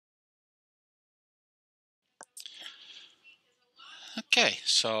Okay,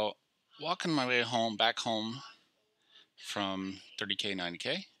 so walking my way home, back home from 30K,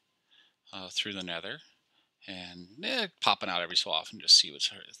 90K through the Nether, and popping out every so often just see what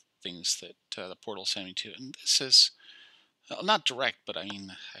sort of things that the portal sent me to. And this is not direct, but I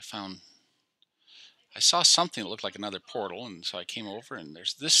mean, I saw something that looked like another portal, and so I came over, and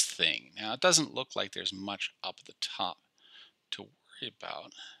there's this thing. Now, it doesn't look like there's much up at the top to worry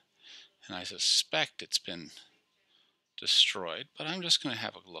about, and I suspect it's been destroyed, but I'm just going to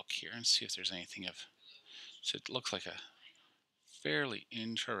have a look here and see if there's anything of. So it looks like a fairly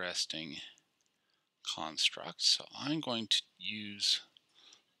interesting construct. So I'm going to use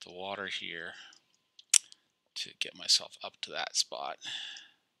the water here to get myself up to that spot.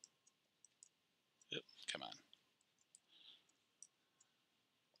 Yep, come on.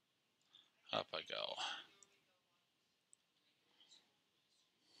 Up I go.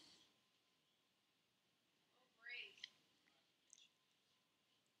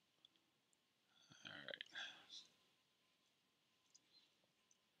 All right.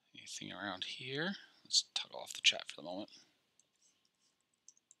 Anything around here? Let's toggle off the chat for the moment.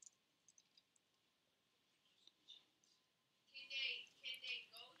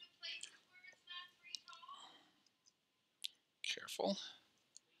 Careful.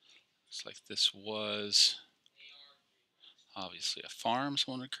 Looks like this was obviously a farm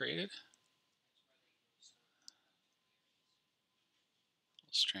someone had created. A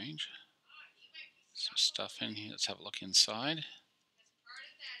little strange. Some stuff in here. Let's have a look inside.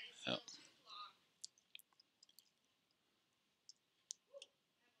 Oh.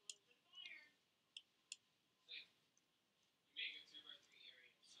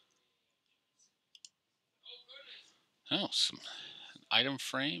 Oh, some an item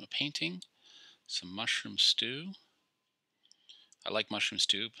frame, a painting, some mushroom stew. I like mushroom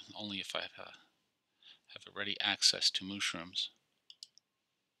stew, but only if I have a ready access to mushrooms.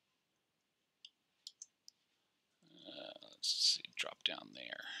 Let's see, drop down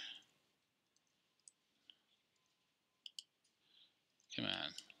there. Come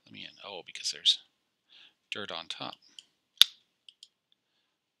on, let me in. Oh, because there's dirt on top.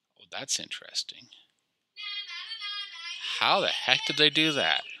 Oh, that's interesting. How the heck did they do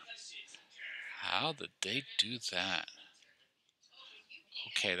that? How did they do that?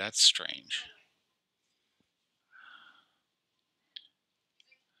 Okay, that's strange.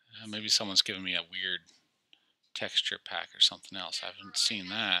 Maybe someone's giving me a weird texture pack or something else. I haven't seen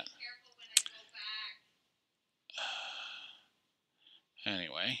that.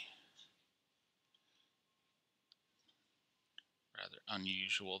 Anyway. Rather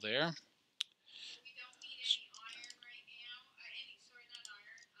unusual there.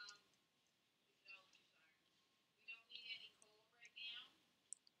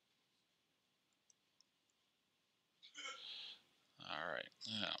 All right,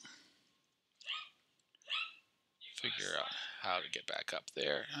 now figure out how to get back up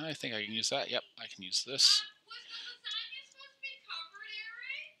there. I think I can use that. Yep, I can use this.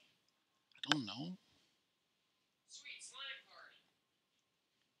 I don't know.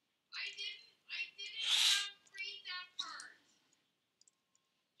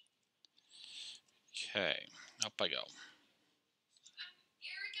 Okay, up I go.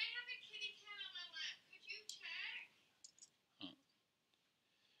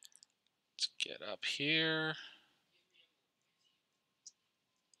 Let's get up here.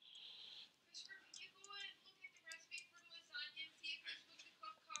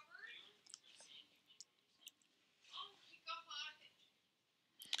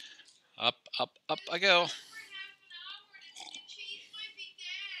 Up, up, up I go.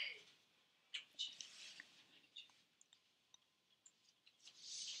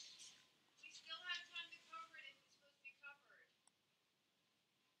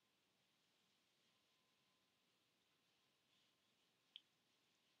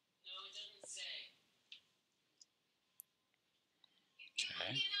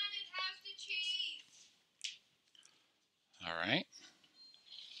 Okay. All right.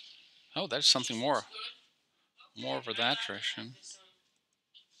 Oh, there's something more over that direction.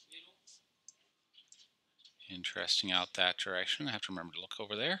 Interesting out that direction. I have to remember to look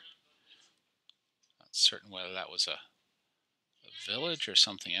over there. Not certain whether that was a village or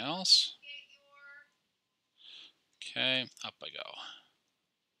something else. Okay, up I go.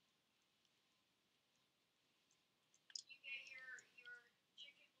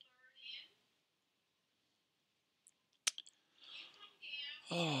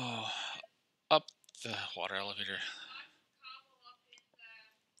 Oh, up the water elevator.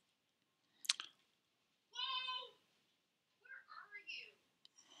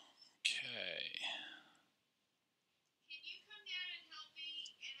 Okay.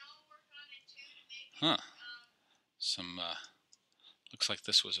 Huh. Some, looks like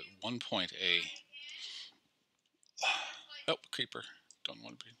this was at one point a, oh, creeper. Don't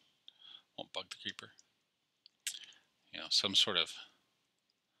want to be, won't bug the creeper. You know, some sort of,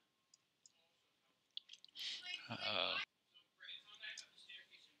 uh,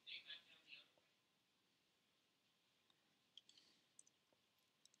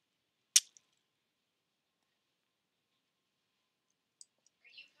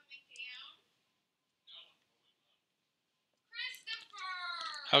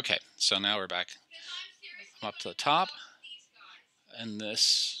 okay, so now we're back. I'm up to the top, and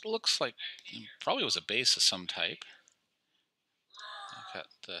this looks like probably was a base of some type. I've got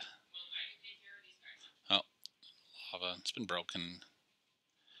the, oh, lava. It's been broken,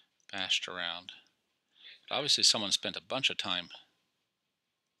 bashed around. But obviously someone spent a bunch of time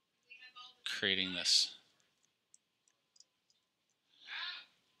creating this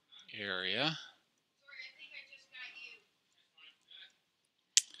area.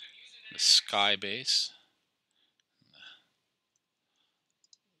 The sky base.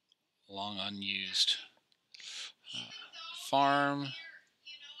 Long unused farm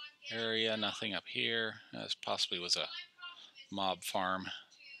area, nothing up here. This possibly was a mob farm,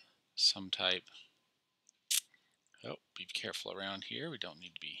 some type. Oh, be careful around here. We don't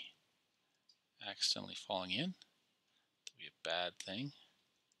need to be accidentally falling in. That'd be a bad thing.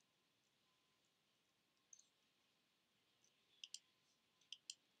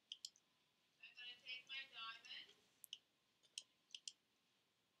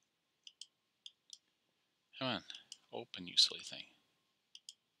 Come on, open, you silly thing.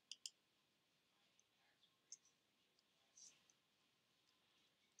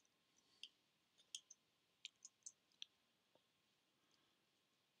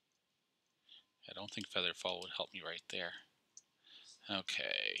 I don't think Featherfall would help me right there.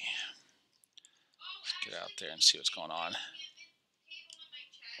 Okay. Let's get out there and see what's going on.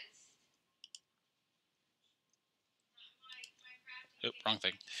 Oop, wrong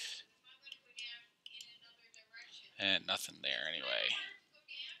thing. And nothing there anyway.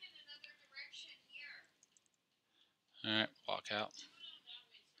 Alright, walk out.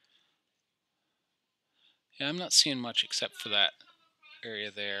 Yeah, I'm not seeing much except for that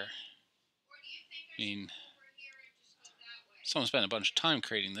area there. I mean, someone spent a bunch of time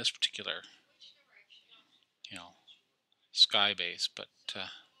creating this particular, you know, sky base, but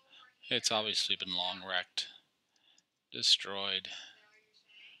it's obviously been long wrecked, destroyed.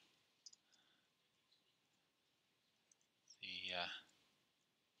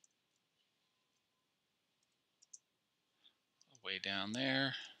 The way down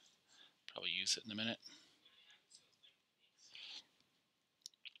there, probably use it in a minute.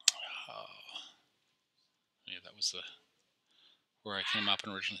 Oh, yeah, that was the where I came up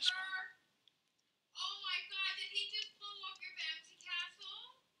and originally spawned. Oh my god, did he just blow up your bouncy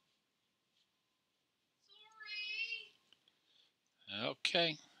castle? Sorry.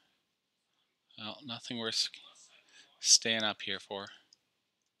 Okay. Well, nothing worth staying up here for.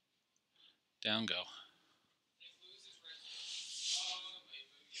 Down go.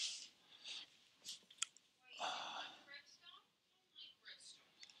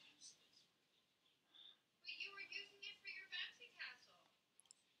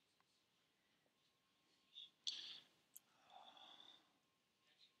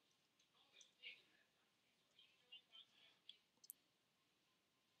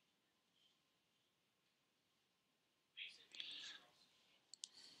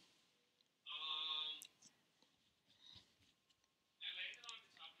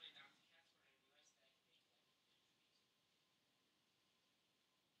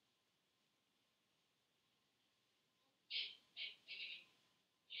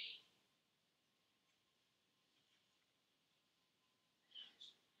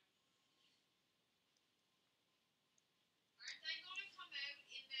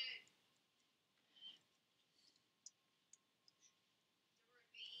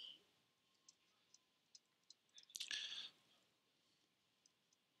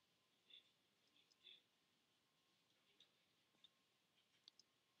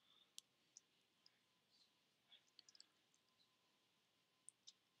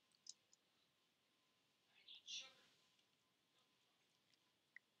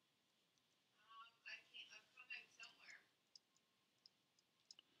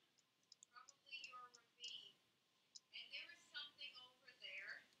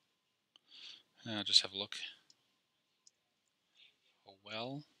 Just have a look. A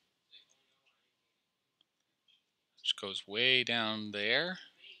well. Which goes way down there.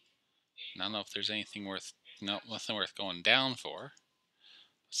 I don't know if there's anything worth, no, nothing worth going down for.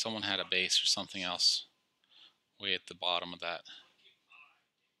 Someone had a base or something else way at the bottom of that.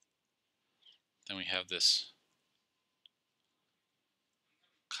 Then we have this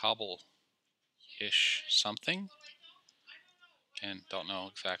cobble-ish something. Again, don't know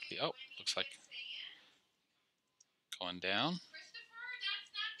exactly. Oh, looks like going down. Christopher,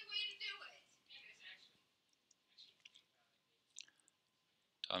 that's not the way to do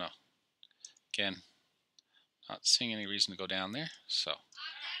it. Don't know. Again, not seeing any reason to go down there. So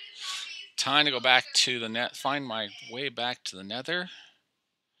time to go back to the net, find my way back to the nether.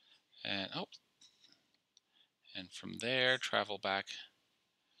 And oh, and from there travel back,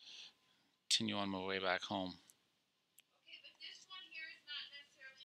 continue on my way back home.